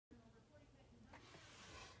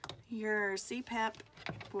Your CPAP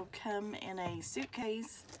will come in a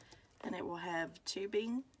suitcase, and it will have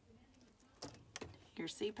tubing, your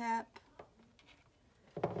CPAP,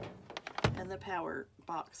 and the power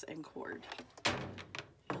box and cord.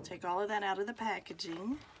 You'll take all of that out of the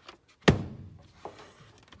packaging.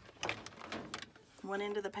 One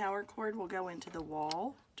end of the power cord will go into the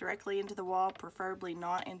wall, directly into the wall, preferably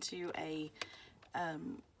not into a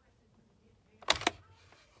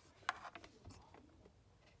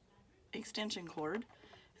extension cord.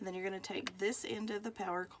 And then you're going to take this end of the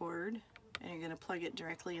power cord and you're going to plug it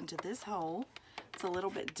directly into this hole. It's a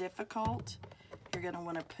little bit difficult. You're going to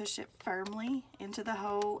want to push it firmly into the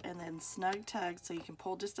hole and then snug tug so you can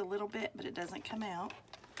pull just a little bit but it doesn't come out.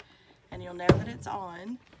 And you'll know that it's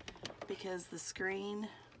on because the screen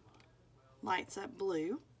lights up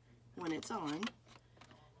blue when it's on.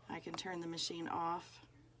 I can turn the machine off.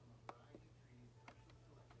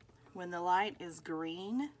 When the light is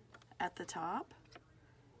green at the top,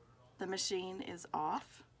 the machine is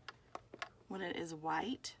off. When it is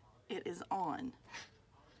white, it is on.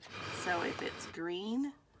 So if it's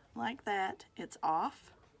green like that, it's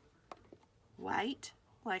off. White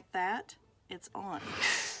like that, it's on.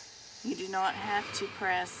 You do not have to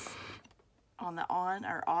press on the on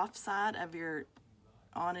or off side of your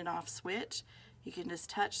on and off switch. You can just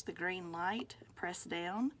touch the green light, press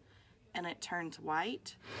down, and it turns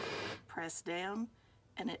white. Press down,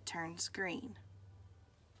 and it turns green.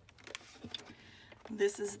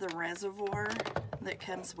 This is the reservoir that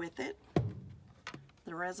comes with it.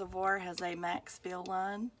 The reservoir has a max fill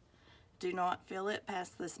line. Do not fill it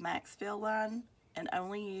past this max fill line and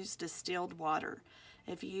only use distilled water.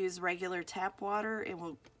 If you use regular tap water, it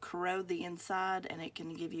will corrode the inside and it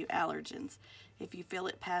can give you allergens. If you fill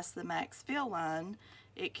it past the max fill line,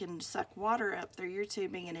 it can suck water up through your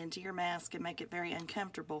tubing and into your mask and make it very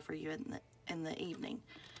uncomfortable for you in the evening.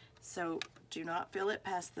 So do not fill it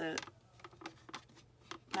past the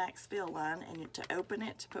max fill line, and to open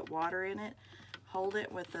it, to put water in it, hold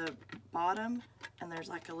it with the bottom, and there's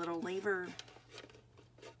like a little lever,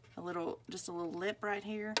 just a little lip right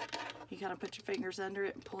here. You kind of put your fingers under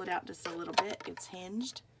it and pull it out just a little bit. It's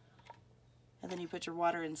hinged, and then you put your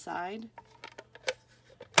water inside.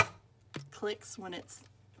 Clicks when it's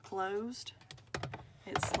closed.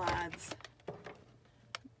 It slides,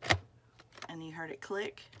 and you heard it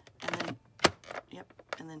click, and then, yep,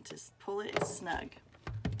 and then to pull it, it's snug.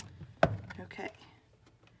 Okay,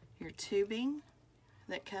 your tubing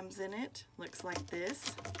that comes in it looks like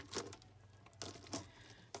this.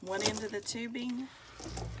 One end of the tubing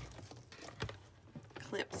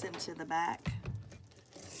clips into the back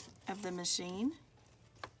of the machine,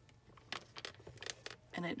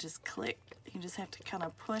 and it just clicked. You just have to kind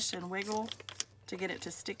of push and wiggle to get it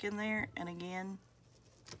to stick in there, and again,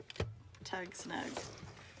 tug snug.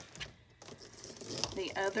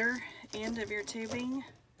 The other end of your tubing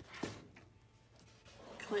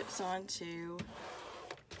clips onto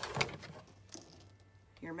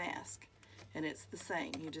your mask, and it's the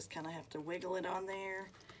same. You just kind of have to wiggle it on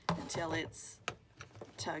there until it's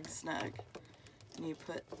tug snug. And you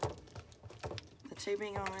put the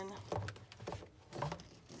tubing on,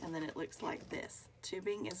 and then it looks like this.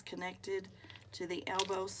 Tubing is connected to the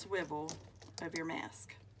elbow swivel of your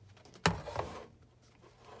mask.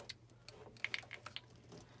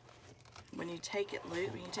 When you take it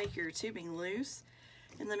loose, when you take your tubing loose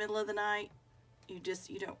in the middle of the night, you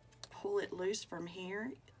don't pull it loose from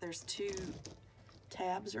here. There's two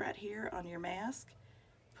tabs right here on your mask.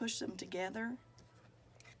 Push them together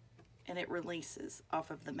and it releases off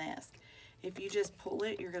of the mask. If you just pull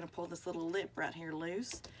it, you're going to pull this little lip right here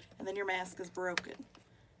loose, and then your mask is broken.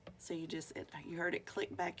 So you heard it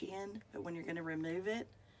click back in, but when you're going to remove it,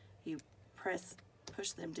 you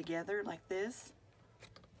push them together like this,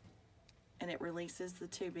 and it releases the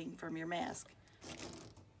tubing from your mask.